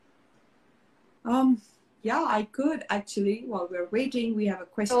Um, yeah, I could actually. While we're waiting, we have a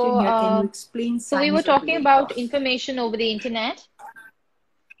question So, here. Can you explain so we were signs of talking labor? about information over the internet.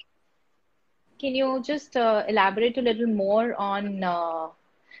 Can you just elaborate a little more on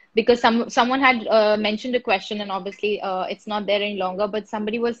because someone had mentioned a question, and obviously it's not there any longer, but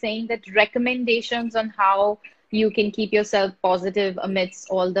somebody was saying that recommendations on how you can keep yourself positive amidst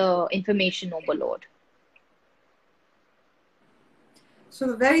all the information overload. So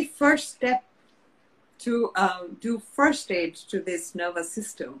the very first step to do first aid to this nervous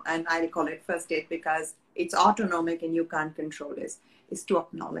system, and I call it first aid because it's autonomic and you can't control it, is to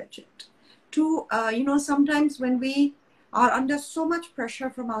acknowledge it. To, sometimes when we are under so much pressure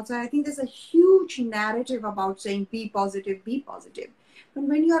from outside, I think there's a huge narrative about saying be positive, be positive. But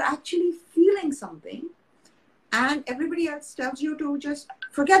when you're actually feeling something and everybody else tells you to just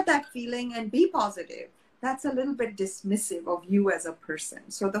forget that feeling and be positive, that's a little bit dismissive of you as a person.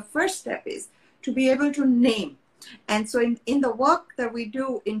 So the first step is to be able to name. And so in the work that we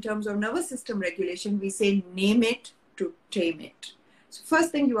do in terms of nervous system regulation, we say name it to tame it. So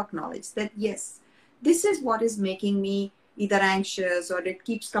first thing, you acknowledge that yes, this is what is making me either anxious, or it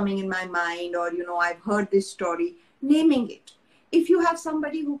keeps coming in my mind, or I've heard this story. Naming it. If you have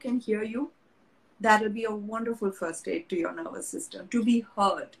somebody who can hear you, that'll be a wonderful first aid to your nervous system. To be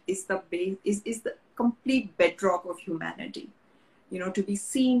heard is the base, is the complete bedrock of humanity. To be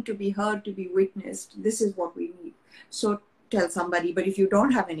seen, to be heard, to be witnessed. This is what we need. So tell somebody, but if you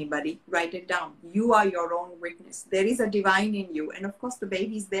don't have anybody, write it down. You are your own witness. There is a divine in you. And of course, the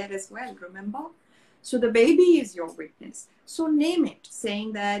baby is there as well, remember? So the baby is your witness. So name it,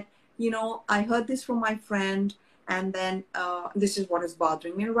 saying that, I heard this from my friend, and then this is what is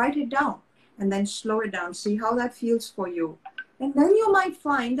bothering me. And write it down, and then slow it down. See how that feels for you. And then you might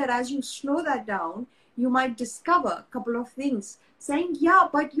find that as you slow that down, you might discover a couple of things, saying, yeah,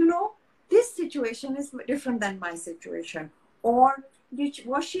 but this situation is different than my situation. Or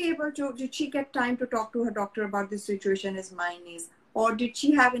was she able to, did she get time to talk to her doctor about this situation as mine is? Or did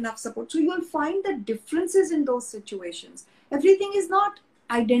she have enough support? So you'll find the differences in those situations. Everything is not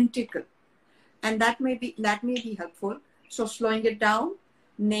identical. And that may be helpful. So slowing it down,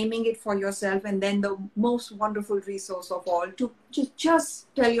 naming it for yourself, and then the most wonderful resource of all, to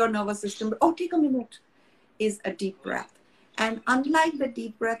just tell your nervous system, oh, take a minute, is a deep breath. And unlike the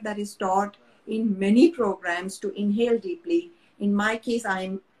deep breath that is taught in many programs to inhale deeply, in my case,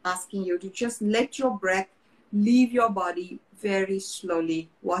 I'm asking you to just let your breath leave your body very slowly,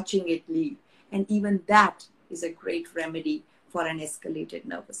 watching it leave. And even that is a great remedy for an escalated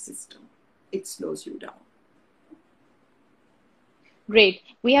nervous system. It slows you down. Great.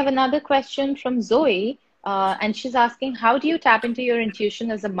 We have another question from Zoe, and she's asking, how do you tap into your intuition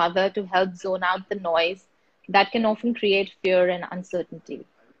as a mother to help zone out the noise that can often create fear and uncertainty?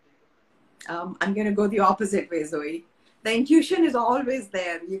 I'm going to go the opposite way, Zoe. The intuition is always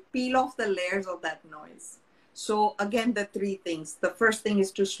there. You peel off the layers of that noise. So, again, the three things. The first thing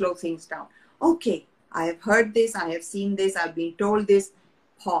is to slow things down. Okay, I have heard this, I have seen this, I've been told this.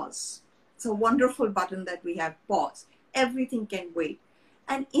 Pause. It's a wonderful button that we have. Pause. Everything can wait.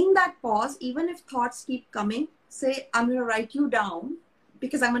 And in that pause, even if thoughts keep coming, say, I'm going to write you down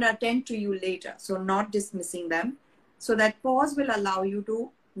because I'm going to attend to you later. So, not dismissing them. So, that pause will allow you to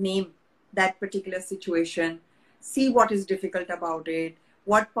name that particular situation, see what is difficult about it,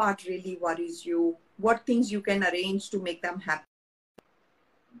 what part really worries you, what things you can arrange to make them happy.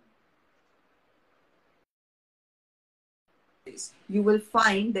 You will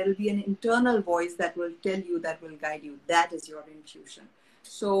find there will be an internal voice that will tell you, that will guide you. That is your intuition.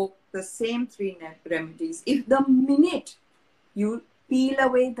 So the same three remedies, if the minute you peel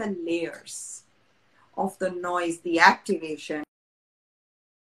away the layers of the noise, the activation,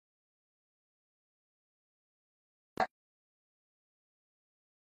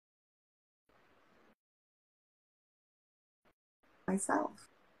 myself.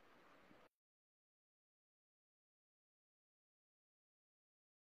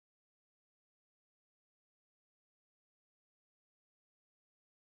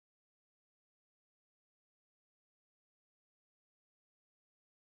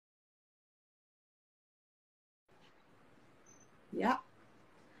 Yeah.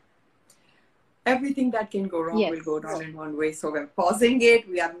 Everything that can go wrong will Yes. go wrong in one way. So we're pausing it,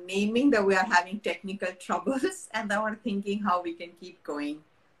 we are naming that we are having technical troubles, and then we're thinking how we can keep going.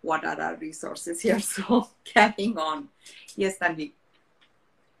 What are our resources here? So carrying on. Yes, Tanvi.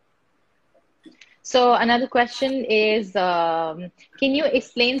 So another question is, can you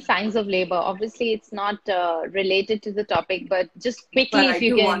explain signs of labor? Obviously, it's not related to the topic, but just But quickly, I if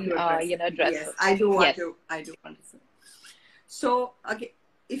you do want can, to address it. address Yes, it. I do want Yes. to. I do want to say. So again,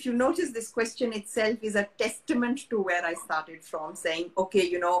 if you notice, this question itself is a testament to where I started from, saying, okay,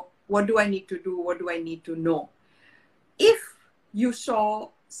 you know, what do I need to do? What do I need to know? If you saw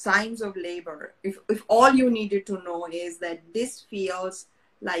signs of labor, if all you needed to know is that this feels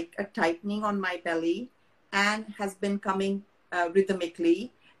like a tightening on my belly and has been coming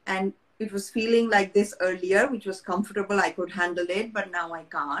rhythmically, and it was feeling like this earlier, which was comfortable, I could handle it, but now I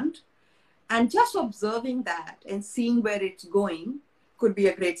can't. And just observing that and seeing where it's going could be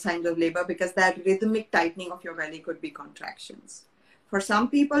a great sign of labor, because that rhythmic tightening of your belly could be contractions. For some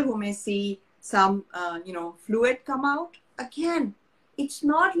people who may see some, fluid come out, again, it's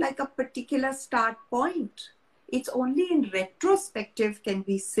not like a particular start point. It's only in retrospective can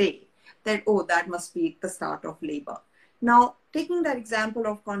we say that, oh, that must be the start of labor. Now, taking that example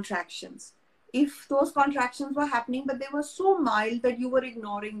of contractions, if those contractions were happening, but they were so mild that you were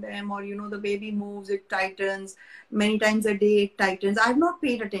ignoring them, or, you know, the baby moves, it tightens, many times a day it tightens, I've not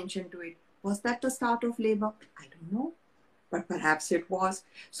paid attention to it. Was that the start of labor? I don't know, but perhaps it was.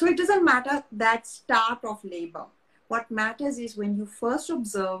 So it doesn't matter that start of labor. What matters is when you first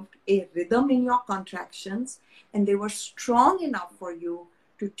observed a rhythm in your contractions and they were strong enough for you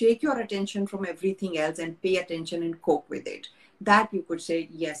to take your attention from everything else and pay attention and cope with it. That you could say,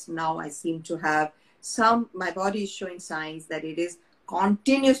 yes, now I seem to have my body is showing signs that it is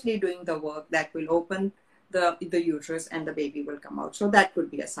continuously doing the work that will open the uterus and the baby will come out. So that could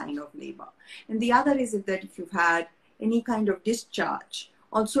be a sign of labor. And the other is if you've had any kind of discharge,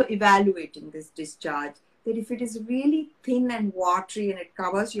 also evaluating this discharge, that if it is really thin and watery and it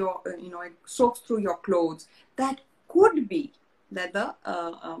covers your, it soaks through your clothes, that could be that the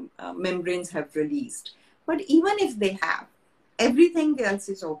membranes have released. But even if they have, everything else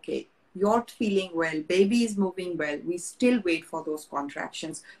is okay, you're feeling well, baby is moving well, we still wait for those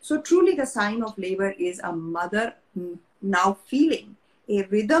contractions. So truly the sign of labor is a mother now feeling a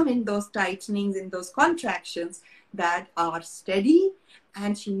rhythm in those tightenings, in those contractions that are steady,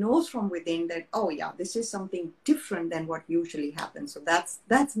 and she knows from within that, oh yeah, this is something different than what usually happens. So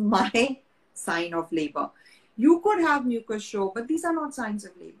that's my sign of labor. You could have mucus show, but these are not signs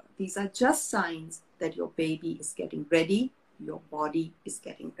of labor. These are just signs that your baby is getting ready, your body is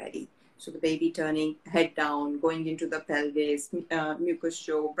getting ready. So the baby turning head down, going into the pelvis, mucus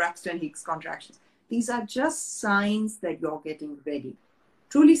show, Braxton Hicks contractions. These are just signs that you're getting ready.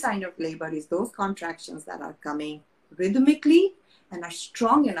 Truly sign of labor is those contractions that are coming rhythmically and are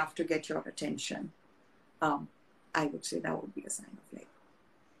strong enough to get your attention. I would say that would be a sign of labor.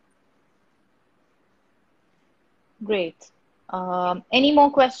 Great. Any more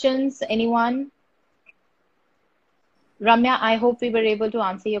questions? Anyone? Ramya, I hope we were able to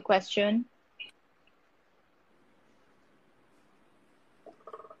answer your question.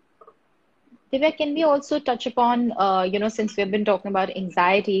 Divya, can we also touch upon, since we've been talking about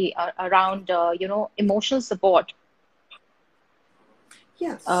anxiety around, emotional support?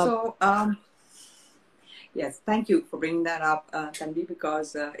 Yes. Yes, thank you for bringing that up, Tanvi,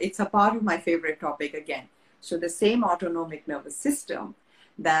 because it's a part of my favorite topic again. So the same autonomic nervous system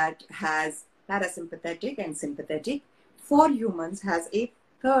that has parasympathetic and sympathetic for humans has a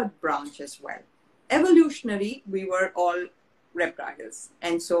third branch as well. Evolutionary, we were all reptiles,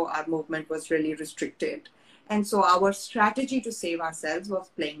 and so our movement was really restricted. And so our strategy to save ourselves was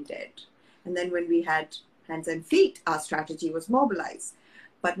playing dead. And then when we had hands and feet, our strategy was mobilize.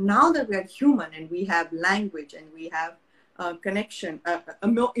 But now that we are human and we have language and we have connection,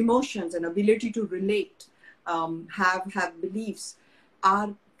 emotions and ability to relate, have beliefs,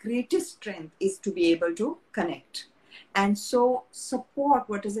 our greatest strength is to be able to connect. And so support,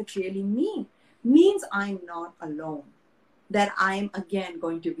 what does it really mean? Means I'm not alone, that I'm again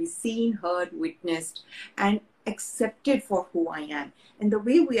going to be seen, heard, witnessed, and accepted for who I am. And the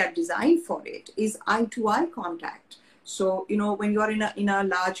way we are designed for it is eye-to-eye contact. So, when you're in a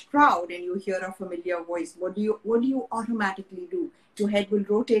large crowd and you hear a familiar voice, what do you automatically do? Your head will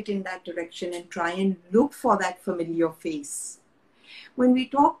rotate in that direction and try and look for that familiar face. When we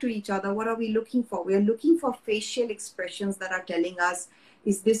talk to each other, what are we looking for? We are looking for facial expressions that are telling us,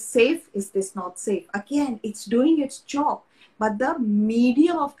 is this safe? Is this not safe? Again, it's doing its job. But the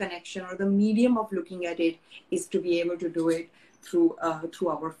medium of connection or the medium of looking at it is to be able to do it through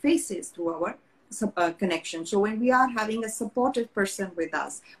our faces, through our connection. So when we are having a supportive person with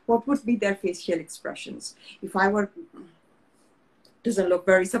us, what would be their facial expressions? If I were, doesn't look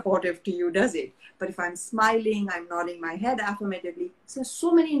very supportive to you, does it? But if I'm smiling, I'm nodding my head affirmatively, so there's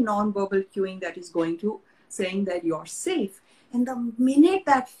so many non-verbal cueing that is going to saying that you're safe. And the minute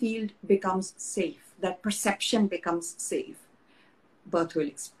that field becomes safe, that perception becomes safe, birth will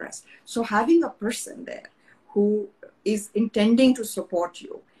express. So having a person there who is intending to support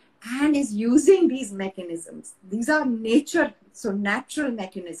you and is using these mechanisms. These are natural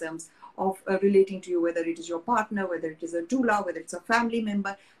mechanisms of relating to you, whether it is your partner, whether it is a doula, whether it's a family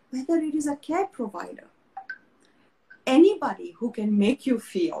member, whether it is a care provider. Anybody who can make you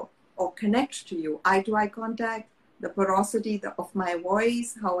feel or connect to you, eye-to-eye contact, the porosity of my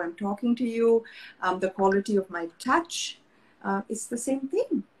voice, how I'm talking to you, the quality of my touch, it's the same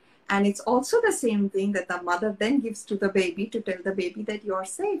thing. And it's also the same thing that the mother then gives to the baby to tell the baby that you're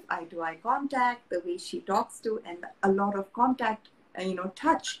safe. Eye-to-eye contact, the way she talks to, and a lot of contact,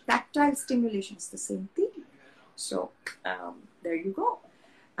 touch, tactile stimulation is the same thing. So there you go.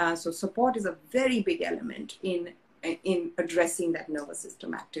 So support is a very big element in addressing that nervous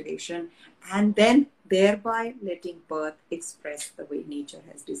system activation, and then thereby letting birth express the way nature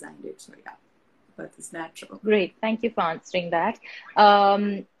has designed it. So yeah, birth is natural. Great. Thank you for answering that.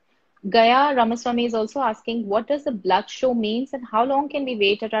 Gaya Ramaswamy is also asking, what does the blood show means and how long can we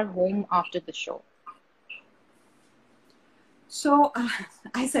wait at our home after the show? So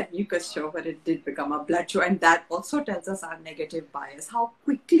I said mucus show, but it did become a blood show. And that also tells us our negative bias, how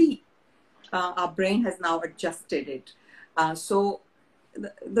quickly our brain has now adjusted it. So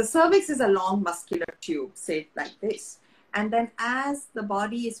the cervix is a long muscular tube, say like this. And then as the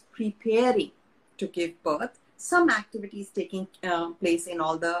body is preparing to give birth, some activity is taking place in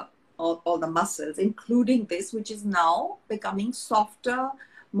all the muscles, including this, which is now becoming softer,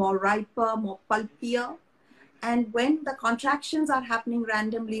 more riper, more pulpier. And when the contractions are happening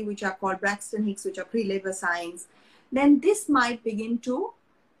randomly, which are called Braxton Hicks, which are pre-labor signs, then this might begin to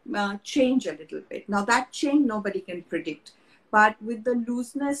change a little bit. Now that change nobody can predict, but with the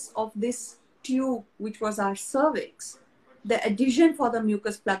looseness of this tube, which was our cervix, the adhesion for the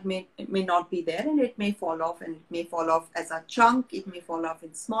mucus plug may not be there, and it may fall off, and it may fall off as a chunk, it may fall off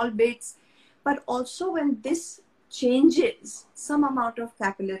in small bits. But also when this changes, some amount of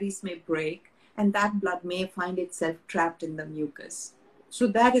capillaries may break, and that blood may find itself trapped in the mucus. So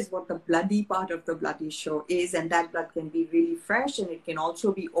that is what the bloody part of the bloody show is, and that blood can be really fresh, and it can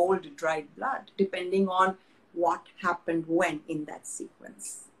also be old dried blood, depending on what happened when in that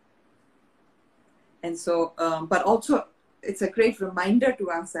sequence. And so, but also it's a great reminder to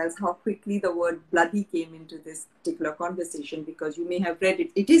ourselves how quickly the word bloody came into this particular conversation, because you may have read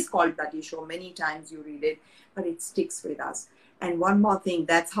it. It is called bloody show. Many times you read it, but it sticks with us. And one more thing,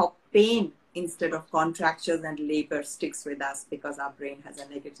 that's how pain instead of contractions and labor sticks with us, because our brain has a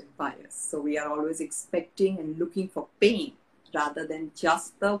negative bias. So we are always expecting and looking for pain rather than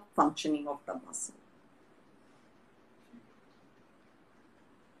just the functioning of the muscle.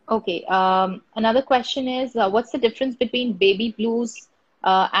 Okay. Another question is, what's the difference between baby blues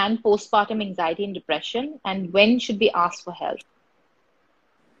and postpartum anxiety and depression, and when should we ask for help?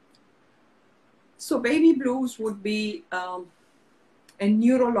 So baby blues would be a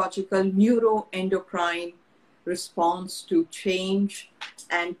neurological, neuroendocrine response to change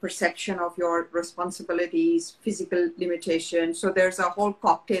and perception of your responsibilities, physical limitations. So there's a whole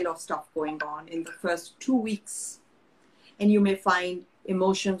cocktail of stuff going on in the first 2 weeks. And you may find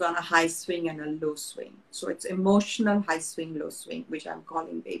emotions on a high swing and a low swing. So it's emotional high swing, low swing, which I'm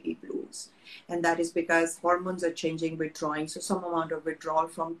calling baby blues. And that is because hormones are changing, withdrawing. So some amount of withdrawal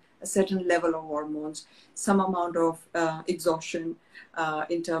from a certain level of hormones, some amount of exhaustion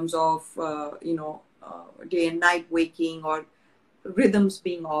in terms of, day and night waking or rhythms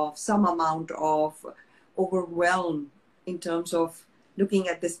being off, some amount of overwhelm in terms of looking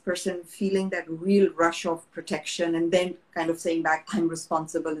at this person, feeling that real rush of protection, and then kind of saying back, I'm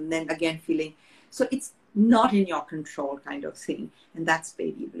responsible, and then again feeling, so it's not in your control kind of thing. And that's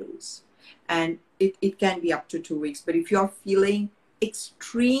baby blues. And it can be up to 2 weeks. But if you're feeling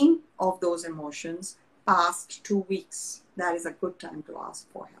extreme of those emotions past 2 weeks, that is a good time to ask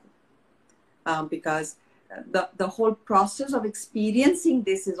for help. Because the whole process of experiencing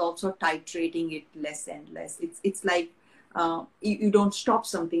this is also titrating it less and less. It's like, you don't stop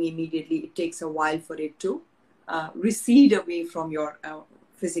something immediately. It takes a while for it to recede away from your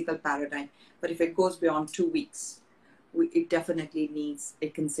physical paradigm. But if it goes beyond 2 weeks, it definitely needs a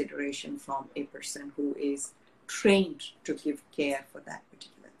consideration from a person who is trained to give care for that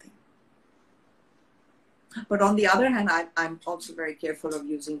particular thing. But on the other hand, I'm also very careful of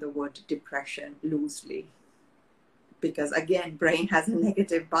using the word depression loosely. Because again, brain has a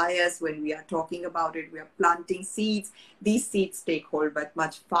negative bias. When we are talking about it, we are planting seeds. These seeds take hold, but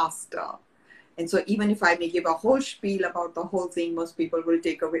much faster. And so even if I may give a whole spiel about the whole thing, most people will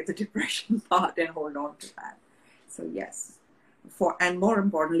take away the depression part and hold on to that. So yes, and more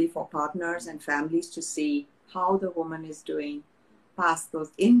importantly, for partners and families to see how the woman is doing, pass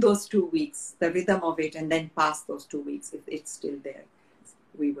those, in those 2 weeks, the rhythm of it, and then pass those 2 weeks. If it's still there,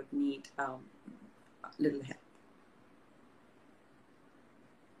 we would need a little help.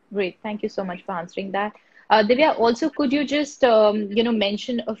 Great. Thank you so much for answering that. Divya, also, could you just,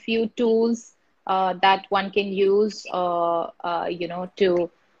 mention a few tools that one can use, I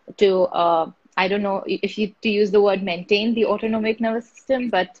don't know if you to use the word maintain the autonomic nervous system,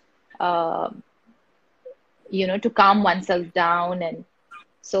 but, uh, to calm oneself down. And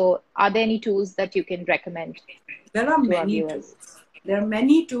so, are there any tools that you can recommend There are to our many viewers? tools. There are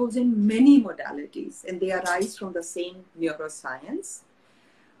many tools in many modalities, and they arise from the same neuroscience.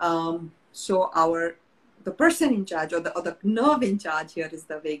 So the person in charge, or the nerve in charge here, is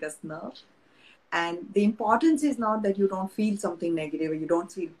the vagus nerve. And the importance is not that you don't feel something negative or you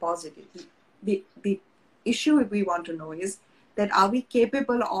don't feel positive. The issue we want to know is that, are we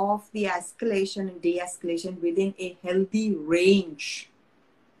capable of the escalation and de-escalation within a healthy range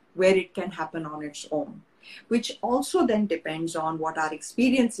where it can happen on its own, which also then depends on what our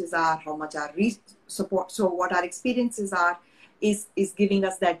experiences are, how much our support. So what our experiences are is giving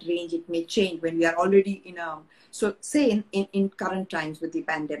us that range. It may change when we are already in a, so say in current times with the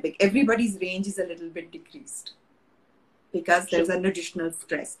pandemic, everybody's range is a little bit decreased because there's an additional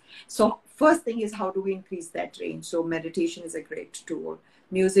stress. So first thing is, how do we increase that range? So meditation is a great tool.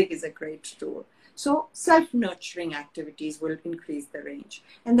 Music is a great tool. So self-nurturing activities will increase the range.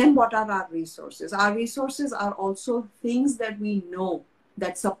 And then what are our resources? Our resources are also things that we know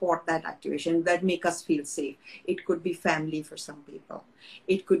that support that activation, that make us feel safe. It could be family for some people.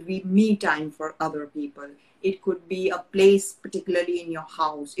 It could be me time for other people. It could be a place, particularly in your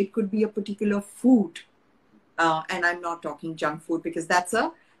house. It could be a particular food. And I'm not talking junk food, because that's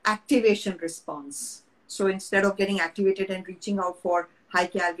a activation response. So instead of getting activated and reaching out for high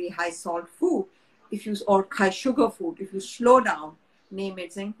calorie, high salt food, or high sugar food, if you slow down, name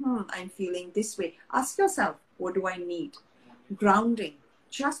it, saying, I'm feeling this way. Ask yourself, what do I need? Grounding,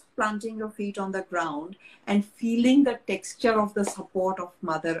 just planting your feet on the ground and feeling the texture of the support of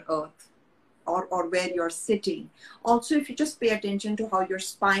Mother Earth, or where you're sitting. Also, if you just pay attention to how your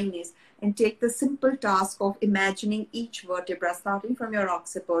spine is, and take the simple task of imagining each vertebra, starting from your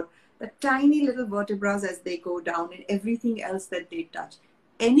occiput, the tiny little vertebrae as they go down, and everything else that they touch.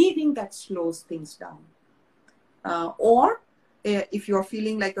 Anything that slows things down. Or if you're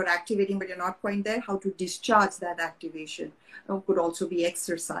feeling like you're activating but you're not quite there, how to discharge that activation. Could also be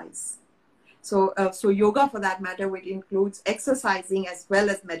exercise. So yoga, for that matter, which includes exercising as well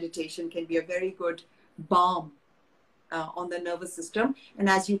as meditation, can be a very good balm on the nervous system. And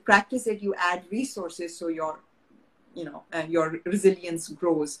as you practice it, you add resources, so your resilience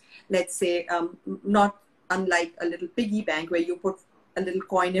grows. Let's say, not unlike a little piggy bank where you put a little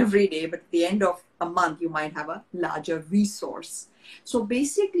coin every day, but at the end of a month, you might have a larger resource. So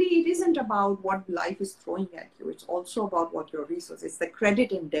basically, it isn't about what life is throwing at you. It's also about what your resource is, the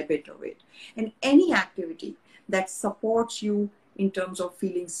credit and debit of it. And any activity that supports you in terms of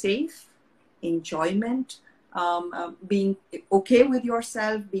feeling safe, enjoyment, being okay with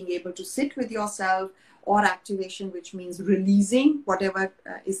yourself, being able to sit with yourself, or activation, which means releasing whatever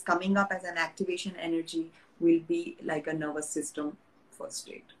is coming up as an activation energy, will be like a nervous system first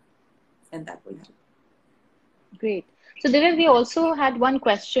aid. And that will help. Great. So Divya, we also had one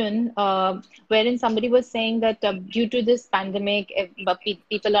question wherein somebody was saying that due to this pandemic,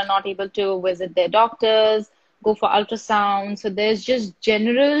 people are not able to visit their doctors, go for ultrasound. So there's just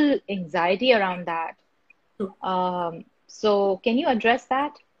general anxiety around that. So can you address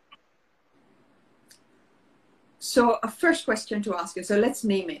that? So a first question to ask you. So let's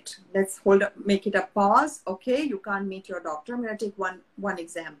name it. Let's make it a pause. Okay, you can't meet your doctor. I'm going to take one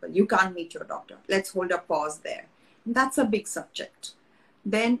example. You can't meet your doctor. Let's hold a pause there. That's a big subject.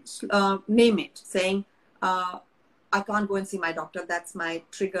 Then name it, saying, I can't go and see my doctor. That's my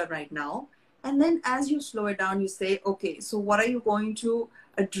trigger right now. And then as you slow it down, you say, okay, so what are you going to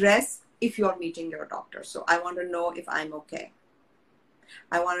address if you're meeting your doctor? So I want to know if I'm okay.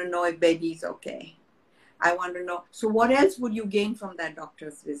 I want to know if baby's okay. I want to know. So what else would you gain from that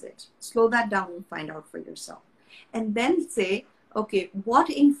doctor's visit? Slow that down and find out for yourself. And then say, okay, what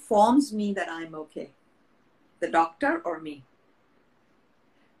informs me that I'm okay? The doctor or me?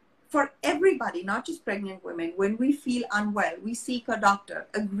 For everybody, not just pregnant women, when we feel unwell, we seek a doctor,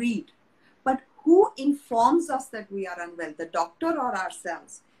 agreed. But who informs us that we are unwell, the doctor or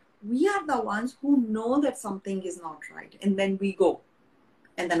ourselves? We are the ones who know that something is not right, and then we go.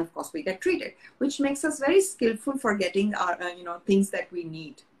 And then, of course, we get treated, which makes us very skillful for getting our, things that we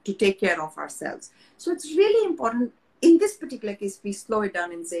need to take care of ourselves. So it's really important. In this particular case, we slow it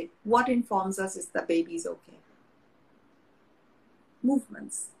down and say, what informs us is the baby's okay.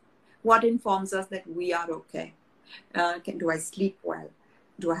 movements. What informs us that we are okay? Do I sleep well?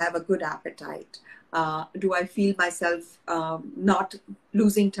 Do I have a good appetite? Do I feel myself not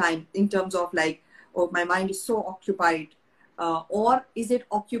losing time in terms of like, oh, my mind is so occupied? Or is it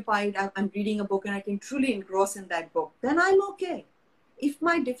occupied? I'm reading a book and I can truly engross in that book. Then I'm okay. If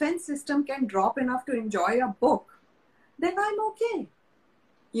my defense system can drop enough to enjoy a book, then I'm okay.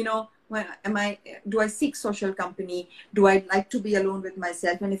 You know, do I seek social company? Do I like to be alone with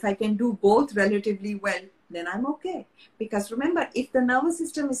myself? And if I can do both relatively well, then I'm okay. Because remember, if the nervous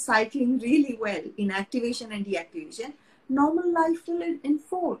system is cycling really well in activation and deactivation, normal life will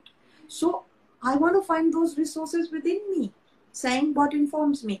unfold. So I want to find those resources within me, saying what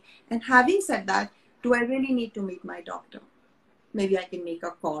informs me. And having said that, do I really need to meet my doctor? Maybe I can make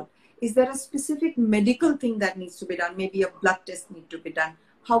a call. Is there a specific medical thing that needs to be done? Maybe a blood test needs to be done.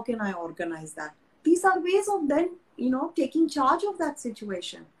 How can I organize that? These are ways of then, taking charge of that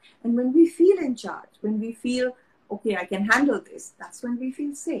situation. And when we feel in charge, when we feel, okay, I can handle this, that's when we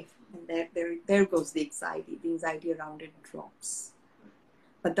feel safe. And there goes the anxiety. The anxiety around it drops.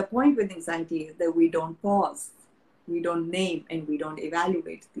 But the point with anxiety is that we don't pause, we don't name, and we don't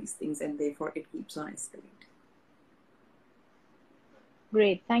evaluate these things, and therefore it keeps on escalating.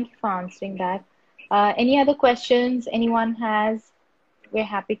 Great. Thank you for answering that. Any other questions anyone has? We're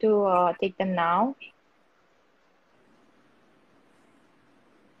happy to take them now.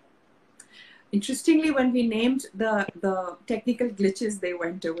 Interestingly, when we named the technical glitches, they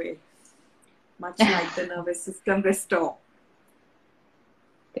went away, much like the nervous system restore.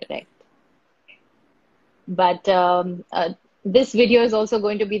 Correct. But this video is also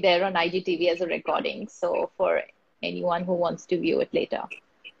going to be there on IGTV as a recording, so for anyone who wants to view it later.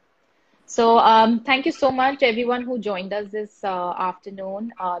 So thank you so much, everyone who joined us this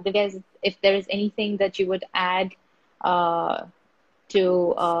afternoon. If there is anything that you would add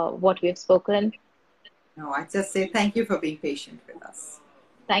to what we have spoken. No, I just say thank you for being patient with us.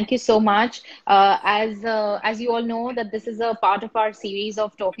 Thank you so much. As you all know, that this is a part of our series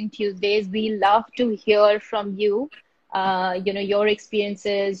of Talking Tuesdays. We love to hear from you. Your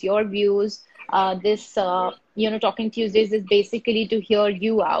experiences, your views. Talking Tuesdays is basically to hear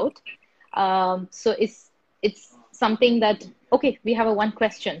you out. So it's something that, okay, we have one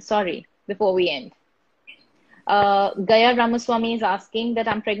question, sorry, before we end. Gaya Ramaswamy is asking that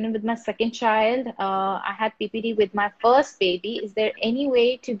I'm pregnant with my second child. I had PPD with my first baby. Is there any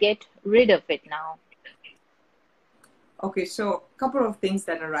way to get rid of it now? Okay, so a couple of things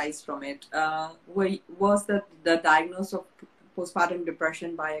that arise from it. Was the diagnosis of postpartum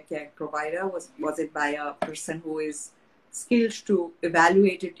depression by a care provider? Was it by a person who is skilled to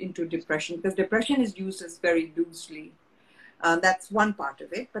evaluate it into depression? Because depression is used as very loosely. That's one part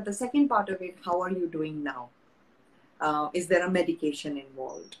of it. But the second part of it, how are you doing now? Is there a medication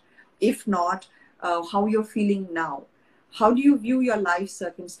involved? If not, how you're feeling now? How do you view your life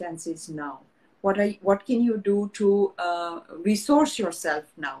circumstances now? What can you do to resource yourself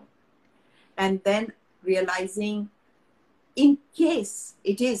now? And then realizing, in case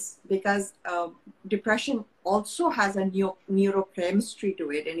it is, because depression also has a neurochemistry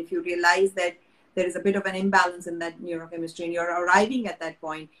to it, and if you realize that there is a bit of an imbalance in that neurochemistry and you're arriving at that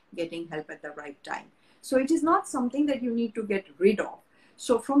point, getting help at the right time. So it is not something that you need to get rid of.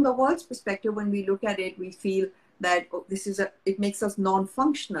 So from the world's perspective, when we look at it, we feel that it makes us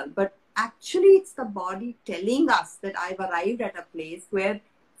non-functional, but actually it's the body telling us that I've arrived at a place where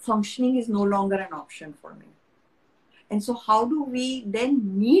functioning is no longer an option for me. And so how do we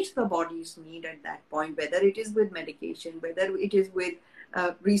then meet the body's need at that point, whether it is with medication, whether it is with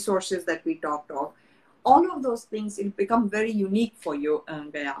resources that we talked of? All of those things will become very unique for you,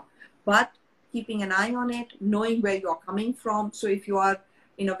 Gaya. But keeping an eye on it, knowing where you're coming from. So if you are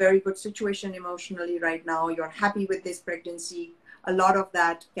in a very good situation emotionally right now, you're happy with this pregnancy, a lot of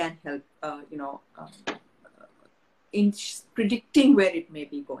that can help, in predicting where it may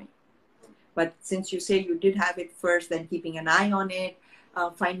be going. But since you say you did have it first, then keeping an eye on it,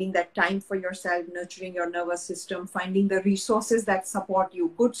 finding that time for yourself, nurturing your nervous system, finding the resources that support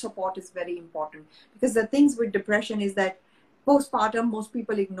you. Good support is very important, because the things with depression is that postpartum, most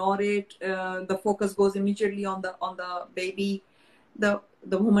people ignore it. The focus goes immediately on the baby. The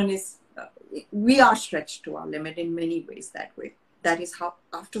woman is, we are stretched to our limit in many ways that way. That is how,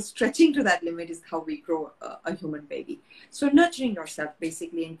 after stretching to that limit, is how we grow a human baby. So nurturing yourself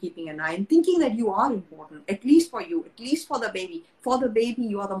basically, and keeping an eye and thinking that you are important, at least for you, at least for the baby. For the baby,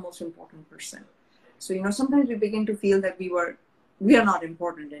 you are the most important person. So, sometimes we begin to feel that we are not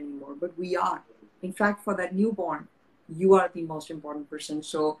important anymore, but we are. In fact, for that newborn, you are the most important person.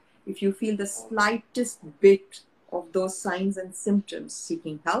 So if you feel the slightest bit of those signs and symptoms,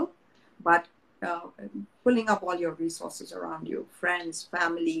 seeking help, but pulling up all your resources around you, friends,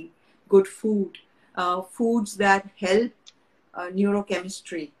 family, good food, foods that help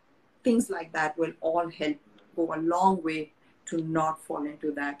neurochemistry, things like that will all help go a long way to not fall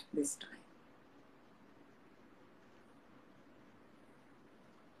into that this time.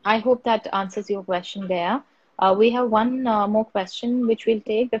 I hope that answers your question there. We have one more question which we'll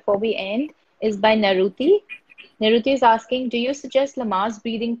take before we end, is by Naruti. Naruti is asking, do you suggest Lamaze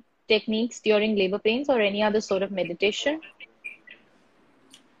breathing techniques during labor pains or any other sort of meditation?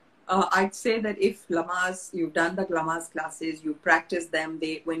 I'd say that if Lamaze, you've done the Lamaze classes, you practice them,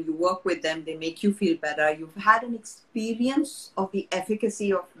 when you work with them, they make you feel better. You've had an experience of the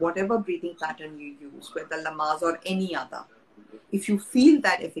efficacy of whatever breathing pattern you use, whether Lamaze or any other. If you feel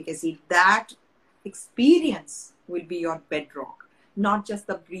that efficacy, that experience will be your bedrock, not just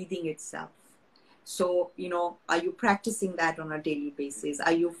the breathing itself. So, are you practicing that on a daily basis?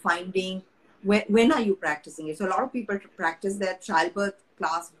 Are you finding, when are you practicing it? So a lot of people practice their childbirth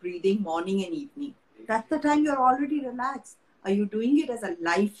class breathing morning and evening. That's the time you're already relaxed. Are you doing it as a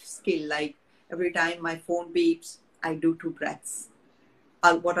life skill? Like every time my phone beeps, I do 2 breaths.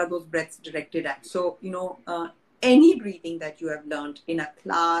 What are those breaths directed at? So, any breathing that you have learned in a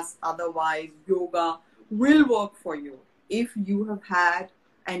class, otherwise yoga, will work for you if you have had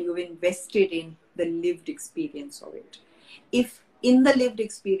and you've invested in the lived experience of it. If in the lived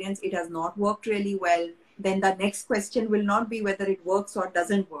experience it has not worked really well, then the next question will not be whether it works or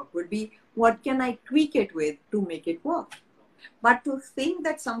doesn't work, will be what can I tweak it with to make it work. But to think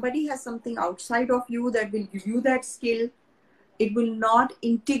that somebody has something outside of you that will give you that skill, it will not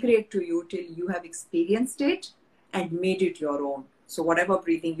integrate to you till you have experienced it and made it your own. So whatever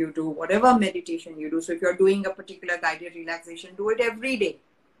breathing you do, whatever meditation you do, so if you're doing a particular guided relaxation, do it every day.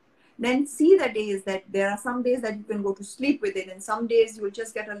 Then see the days that there are some days that you can go to sleep with it, and some days you'll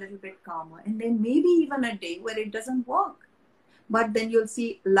just get a little bit calmer. And then maybe even a day where it doesn't work. But then you'll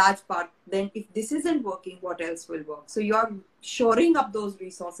see large part, then if this isn't working, what else will work? So you're shoring up those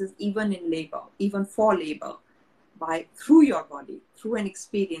resources even in labor, even for labor, through your body, through an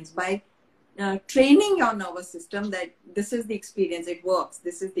experience, by training your nervous system that this is the experience, it works.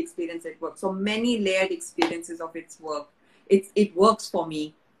 This is the experience, it works. So many layered experiences of its work. It works for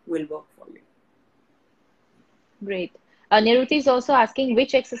me, will work for you. Great. Niruti is also asking,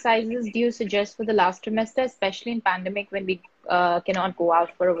 which exercises do you suggest for the last trimester, especially in pandemic when we cannot go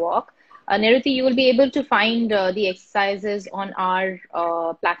out for a walk? Niruti, you will be able to find the exercises on our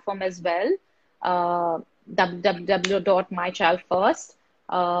platform as well, www.mychildfirst.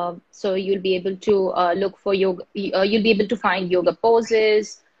 So you'll be able to look for yoga. You'll be able to find yoga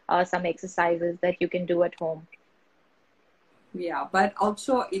poses, some exercises that you can do at home. Yeah, but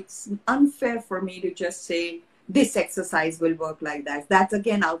also it's unfair for me to just say this exercise will work like that. That's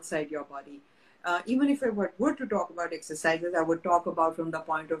again outside your body. Even if I were to talk about exercises, I would talk about from the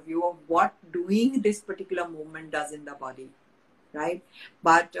point of view of what doing this particular movement does in the body, right?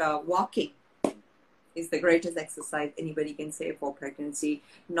 But walking is the greatest exercise anybody can say for pregnancy.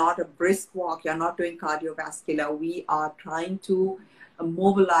 Not a brisk walk. You're not doing cardiovascular. We are trying to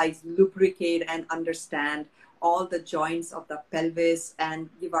mobilize, lubricate, and understand all the joints of the pelvis and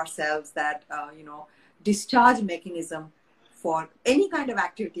give ourselves that, discharge mechanism for any kind of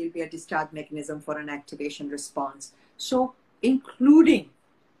activity. Will be a discharge mechanism for an activation response. So including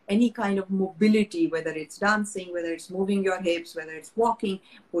any kind of mobility, whether it's dancing, whether it's moving your hips, whether it's walking,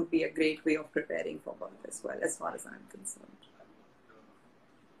 would be a great way of preparing for birth as well, as far as I'm concerned.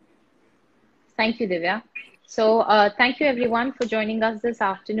 Thank you, Divya. So thank you everyone for joining us this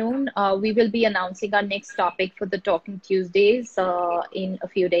afternoon. We will be announcing our next topic for the Talking Tuesdays in a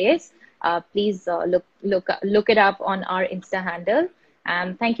few days. Please look it up on our Insta handle.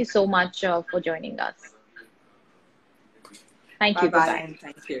 And thank you so much for joining us. Thank you. Bye-bye. And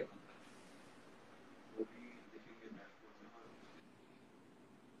thank you.